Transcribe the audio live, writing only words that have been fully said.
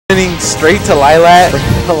Straight to Lilat.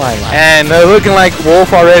 And they're looking like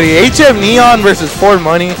Wolf already. HM Neon versus Ford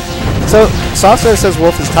Money. So Software says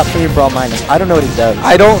Wolf is top 3 in Brawl Minus. I don't know what he does.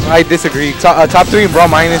 I disagree. Top 3 in Brawl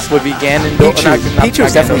Minus would be Ganon. Pichu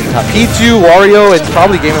is definitely top 3. Pichu, Wario, and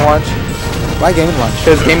probably Game & Watch. Why Game & Watch?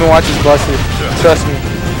 Because Game & Watch is busted. Trust me.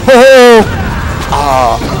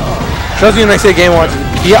 Oh! Trust me when I say Game & Watch.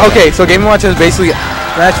 Yeah, okay, so Game & Watch has basically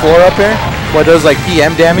match 4 up here. What does like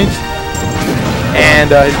PM damage.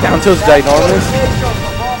 And his down tilt is ginormous.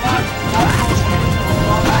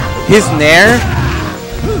 His Nair.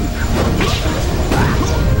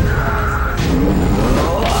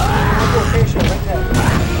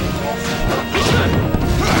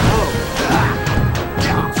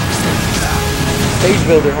 Stage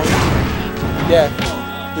builder, homie. Yeah.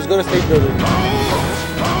 Just go to stage builder.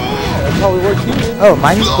 That's how it works here. Oh,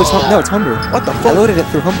 mine was no, it's Humber. What the fuck? I loaded it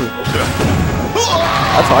through Humber.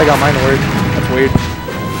 That's how I got mine to work. That's weird.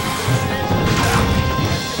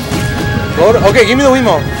 Okay, give me the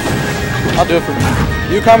Wiimote. I'll do it for you.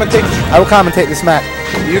 You commentate. I will commentate this match.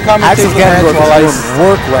 You commentate Axel's the match while I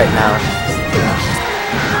work right now.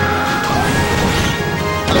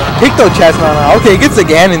 Picto Chat's not on. Okay, it gets the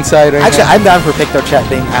Ganon inside right Actually, now. I'm down for Picto Chat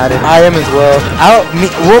being added. I am as well.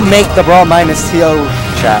 We'll make the Brawl Minus TO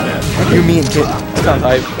chat. You, me, and Kit. Sounds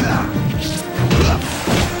hype.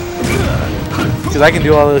 Because I can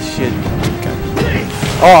do all this shit.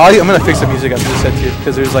 Oh, I'm gonna fix the music after this set too,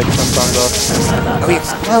 because there's like some songs off.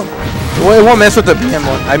 Well, it won't mess with the PM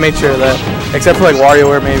one. I made sure of that, except for like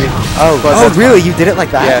WarioWare maybe. Oh, really? Fine. You did it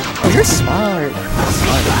like that? Yeah. Oh, you're smart.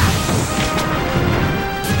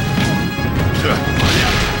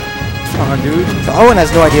 Come on, dude. So Owen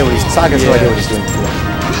has no idea what he's. Saga has no idea what he's doing.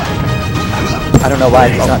 I don't know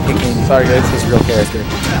why he's not picking. Sorry, guys. His real character.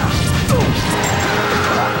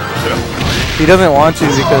 He doesn't want to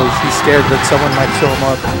because he's scared that someone might show him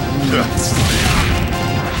up.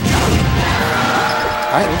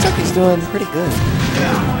 Alright, looks like he's doing pretty good.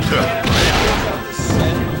 Did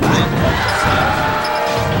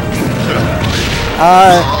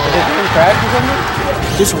it crash or something?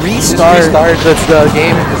 Just restart. The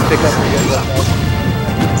game and just pick up again.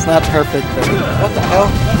 It's not perfect, but what the hell?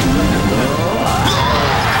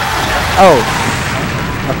 Oh.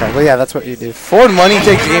 Okay, well yeah, that's what you do. Ford Money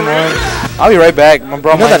takes game 1. I'll be right back. My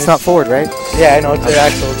bro, you know that's not forward, right? Yeah, I know. It's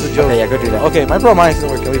Axel. It's a joke. Okay, yeah, go do that. Okay, my bro mine doesn't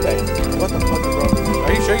work. I'll be back. What the fuck is wrong?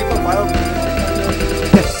 Are you sure you put file?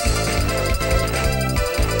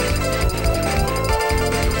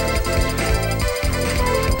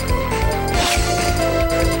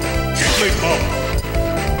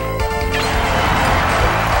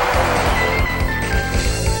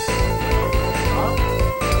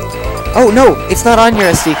 Oh no, it's not on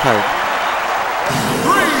your SD card.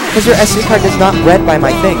 Because your SD card is not read by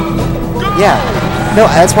my thing. Yeah. No,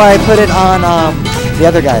 that's why I put it on the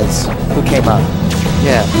other guys who came up.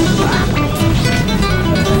 Yeah.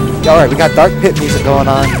 Alright, we got Dark Pit music going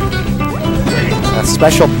on. A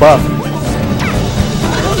special buff.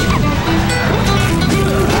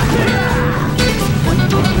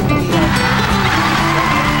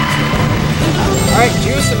 Alright,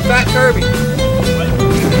 Juice and Fat Kirby.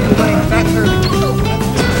 Fat Kirby.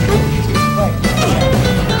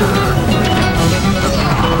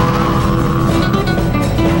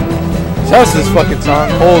 Just this fucking song.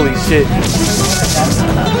 Holy shit.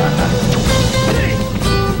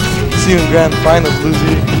 See you in grand finals,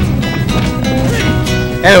 loser.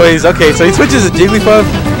 Anyways, okay, so he switches to Jigglypuff.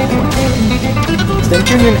 Is the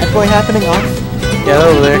Junior and F-Boy happening off? Yeah, they're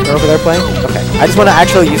over there. They're over there playing? Okay. I just want to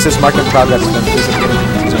actually use this mark in progress for them.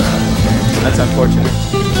 That's unfortunate.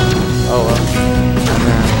 Oh well.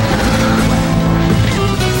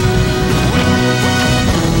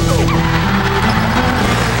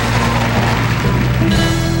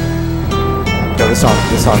 Yo, this song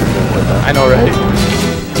is really good though. I know, right?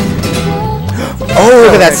 Oh,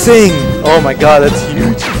 look at that sing! Oh my god, that's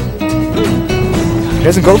huge. He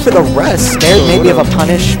doesn't go for the rest. Scared maybe of a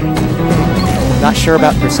punish. Not sure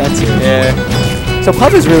about percents here. Yeah. So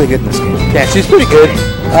Puff is really good in this game. Yeah, she's pretty good.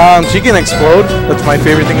 She can explode. That's my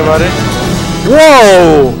favorite thing about it.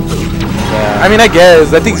 Whoa! Yeah. I mean, I guess.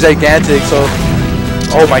 That thing's gigantic, so...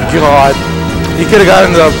 Oh my god. He could have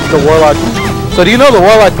gotten the Warlock. So do you know the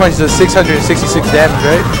Warlock punch does 666 damage,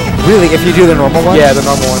 right? Really? If you do the normal one? Yeah, the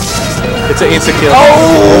normal one. It's an instant kill.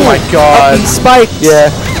 Oh my god. Spike. Yeah.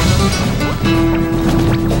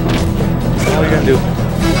 What are you gonna do?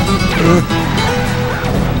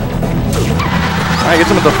 Alright, get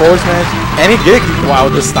some of the forward smash. And he did. Wow,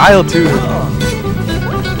 the style too.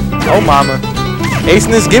 Oh mama.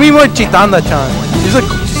 Aceness, give me more Chitanda-chan. She's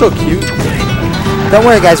so cute. Don't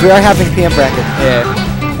worry guys, we are having PM bracket. Yeah.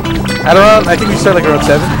 At around, I think we start like around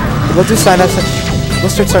 7. We'll do sign-ups. We'll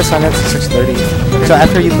start sign-ups at 6:30. Okay. So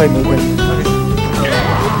after you play movement. Okay.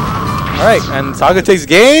 All right, and Saga takes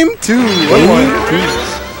game 2.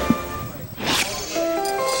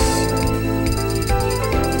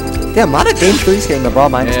 Yeah, a lot of game 3s here in the Brawl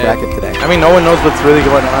Minus bracket today. I mean, no one knows what's really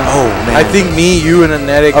going on. Oh, man. I think me, you, and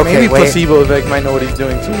Anetic, Okay, maybe wait. Placebo Effect might know what he's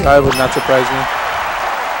doing too. That would not surprise me.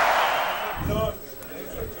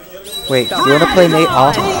 Wait, do you want to play Nate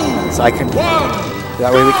off? So I can...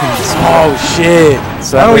 That way we can... Oh, shit.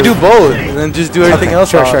 So why don't we do both and then just do everything else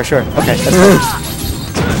Sure, off? sure. Okay, that's fine.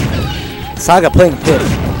 Saga playing Pit.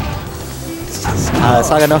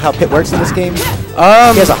 Saga know how Pit works in this game?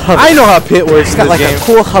 He has a hover. I know how Pit works He's in got this like game. a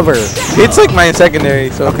cool hover. It's like my secondary,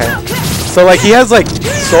 so... Okay. So like he has like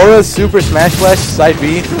Sora's Super Smash Flash side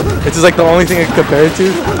B, which is like the only thing I can compare it to,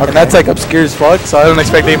 and that's like obscure as fuck. So I don't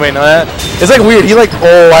expect anybody to know that. It's like weird. He like,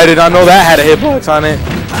 oh, I did not know that had a hitbox on it.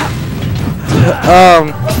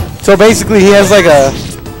 So basically he has like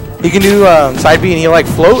he can do side B and he'll like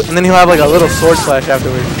float, and then he'll have like a little sword slash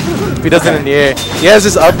afterwards. If he does it in the air, he has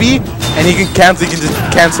this up B, and he can just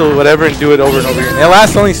cancel whatever and do it over and over again. It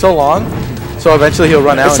lasts only so long, so eventually he'll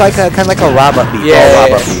run out. It's like kind of like a Rob up beat. Yeah.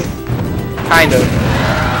 Rob up beat. Kind of,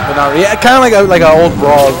 but not really. Yeah, kind of like an old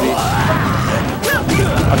Brawl beat.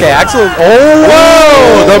 Okay, Axel. Oh,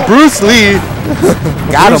 whoa! The Bruce Lee.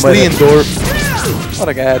 Got Bruce him with Lee it. and Dorf. What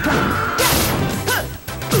a god.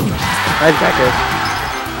 Nice back air.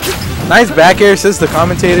 Nice back air, says the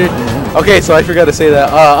commentator. Okay, so I forgot to say that.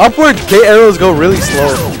 Upward K arrows go really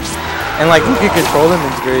slow, and like you can control them.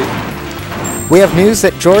 It's great. We have news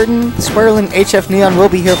that Jordan, Swirl, and HF Neon will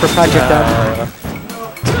be here for Project Down.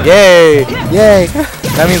 Yay! Yay!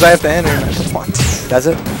 That means I have to enter. Does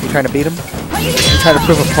it? You trying to beat him? You trying to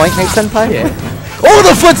prove a point, Nate Senpai? Yeah. Oh,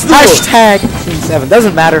 the footstool! Hashtag Team 7.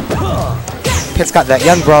 Doesn't matter. Pit's got that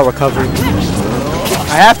young Brawl recovery.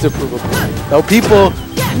 I have to prove a point. No, people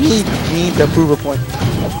need me to prove a point.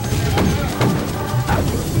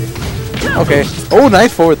 Okay. Oh,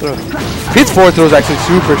 nice forward throw. Pit's forward throw is actually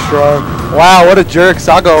super strong. Wow, what a jerk.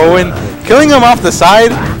 Saga Owen. Killing him off the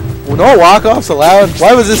side. No walk-offs allowed.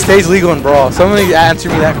 Why was this stage legal in Brawl? Somebody answer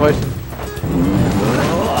me that question.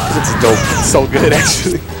 It's dope. It's so good,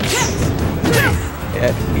 actually.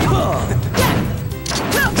 Yeah.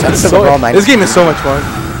 This game is so much fun.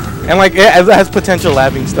 And like, it has potential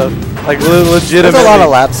labbing stuff. Like, legitimately. There's a lot of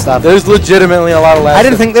lab stuff. There's legitimately a lot of lab I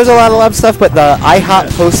didn't stuff. think there's a lot of lab stuff, but the IHOP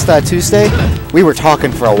post Tuesday, we were talking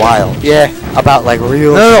for a while. Yeah. About like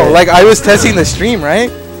real No, shit. like I was testing the stream, right?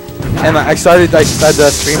 And I started the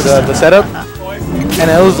stream, the setup, and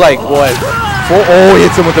it was like, what? Oh, he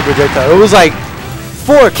hits him with the projectile. It was like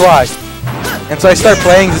 4 o'clock. And so I start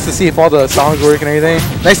playing just to see if all the songs work and everything.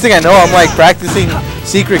 Next thing I know, I'm like practicing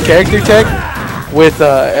secret character check with,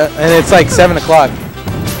 and it's like 7 o'clock.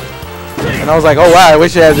 And I was like, oh wow, I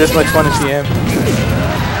wish I had this much fun in TM.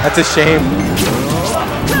 That's a shame.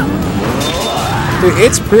 Dude,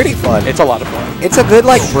 it's pretty fun. It's a lot of fun. It's a good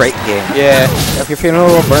like break game. Yeah. If you're feeling a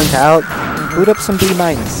little burnt out, boot up some B-. You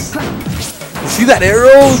see that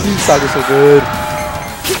arrow? Dude, Saga's so good.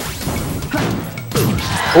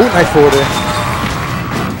 Oh, nice forwarder.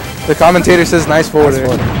 The commentator says nice forwarder.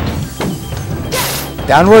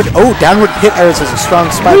 Downward. Oh, downward hit arrows is a strong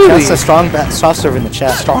spot. Really? That's a strong soft serve in the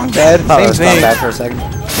chat. Strong bad. Oh, Same strong thing. bad for a second.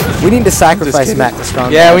 We need to sacrifice kidding. Matt to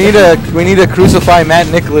strong. Yeah, bad. we need to crucify Matt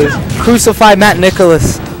Nicholas. Crucify Matt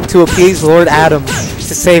Nicholas to appease Lord Adam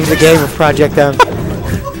to save the game of Project M.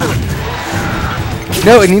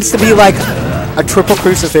 No, it needs to be like a triple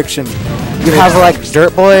crucifixion. You have like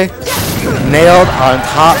Dirt Boy nailed on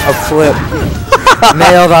top of Flip,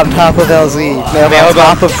 nailed on top of LZ, nailed on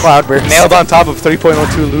top of Cloudburst, Nailed on top of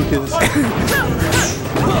 3.02 Lucas.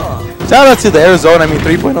 Shout out to the Arizona,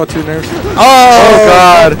 3.02 nerfs. Oh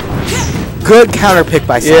god. Good counter pick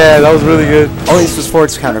by Saga. Yeah, that was really good. Oh, this was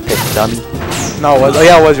Ford's counter pick, dummy. No, it was. Oh,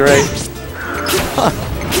 yeah, it was. You're right.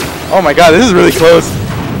 Oh my god, this is really close.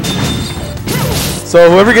 So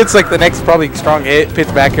whoever gets like the next probably strong hit,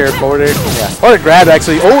 Pit's back air, forwarder. Yeah. Or a grab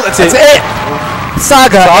actually. Oh, that's it.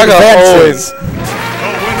 Saga always. advances.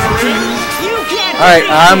 All right,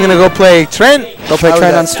 I'm gonna go play Trent. Go play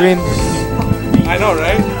Trent on stream. I know,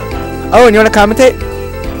 right? Oh, and you want to commentate?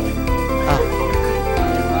 Oh.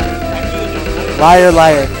 Liar,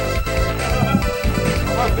 liar.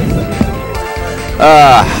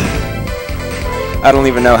 I don't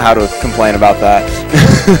even know how to complain about that.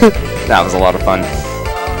 That was a lot of fun.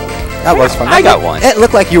 That was fun. I got one. It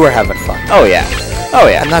looked like you were having fun. Oh yeah. Oh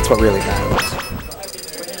yeah. And that's what really matters.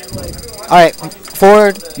 Alright,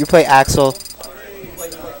 Ford, you play Axel.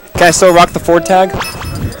 Can I still rock the Ford tag?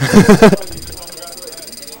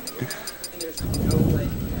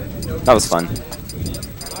 That was fun.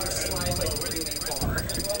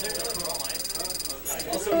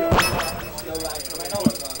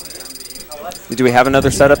 Do we have another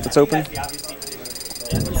setup that's open?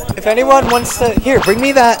 If anyone wants to, here, bring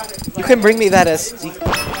me that. You can bring me that SD,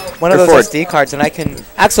 one of those SD cards, and I can.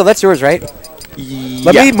 Axel, that's yours, right?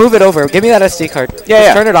 Let me move it over. Give me that SD card.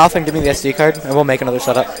 Just turn it off and give me the SD card, and we'll make another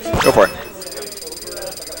setup. Go for it.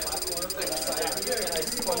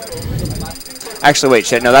 Actually, wait,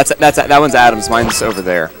 shit. No, that one's Adam's. Mine's over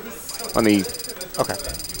there. Let me. Okay.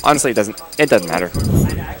 Honestly, it doesn't matter.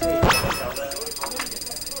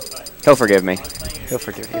 He'll forgive me. He'll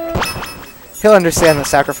forgive you. He'll understand that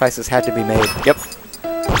sacrifices had to be made. Yep.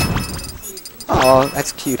 Oh,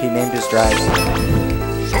 that's cute. He named his drive.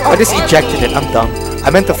 I just ejected it. I'm dumb. I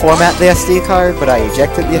meant to format the SD card, but I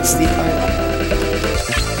ejected the SD card.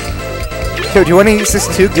 Yo, do you want to use this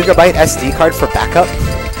 2 GB SD card for backup?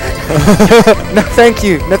 No, thank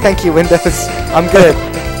you. No, thank you, Windows. I'm good.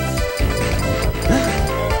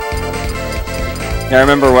 Yeah, I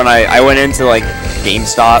remember when I went into like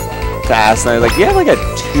GameStop to ask, and I was like, "Do you have like a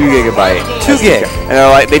 2 GB?" 2 gig.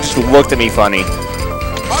 And they just looked at me funny.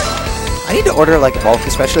 I need to order like bulk,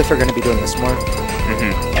 especially if we're going to be doing this more.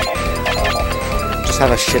 Just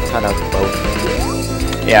have a shit ton of both.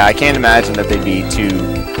 Yeah, I can't imagine that they'd be too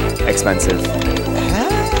expensive.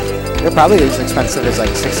 They're probably as expensive as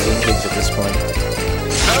like 16 gigs at this point.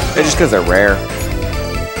 They're just because they're rare.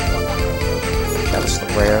 That was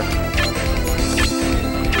rare.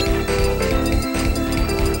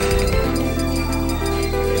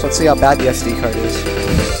 So let's see how bad the SD card is.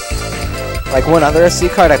 Like one other SD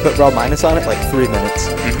card, I put raw minus on it like 3 minutes.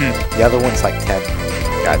 The other one's like 10.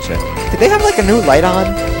 Gotcha. Did they have like a new light on?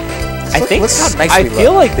 I think so. I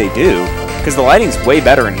feel like they do, because the lighting's way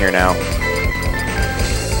better in here now.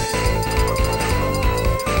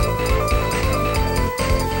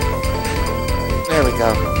 There we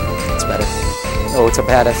go. That's better. Oh, it's a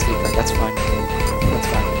bad SD card. That's fine. That's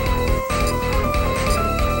fine.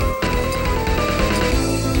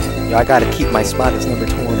 Yo, I gotta keep my spot as number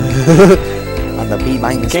 20 on the B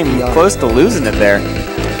minus. Came close to losing it there.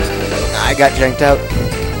 I got janked out.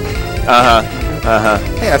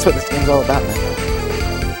 Hey, that's what this game's all about, man.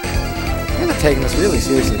 You're not taking this really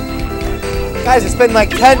seriously. Guys, it's been like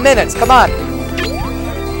 10 minutes. Come on.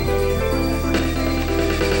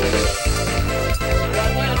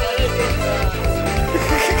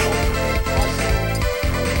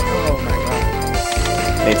 Oh my god.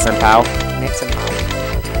 Nate Senpao. Nate Senpao.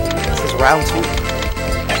 This is round 2.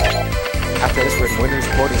 After this, we're in winners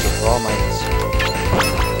quarters with raw minus.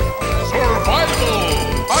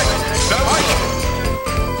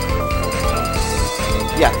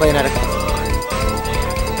 Yeah, play an edit.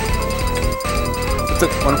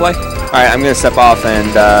 Want to play? Alright, I'm going to step off and...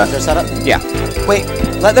 Is there a setup? Yeah. Wait,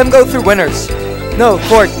 let them go through winners. No,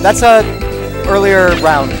 Cord, that's a earlier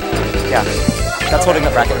round. Yeah, that's holding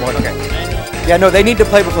the bracket more. Okay. Yeah, no, they need to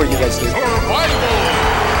play before you guys do.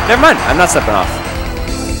 Never mind, I'm not stepping off.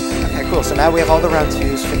 Okay, cool. So now we have all the round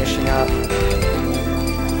 2s finishing up.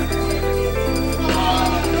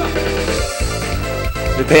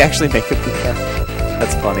 Did they actually make it through there?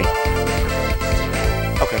 That's funny.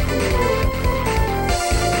 Okay.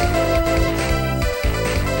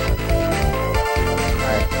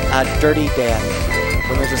 Alright, Dirty Dan.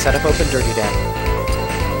 When there's a setup open, Dirty Dan.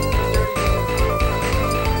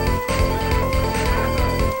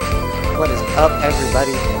 What is up,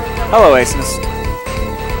 everybody? Hello, Acenus.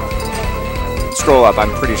 Scroll up,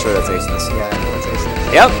 I'm pretty sure that's Acenus. Yeah, that's Ace.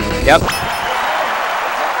 Yep.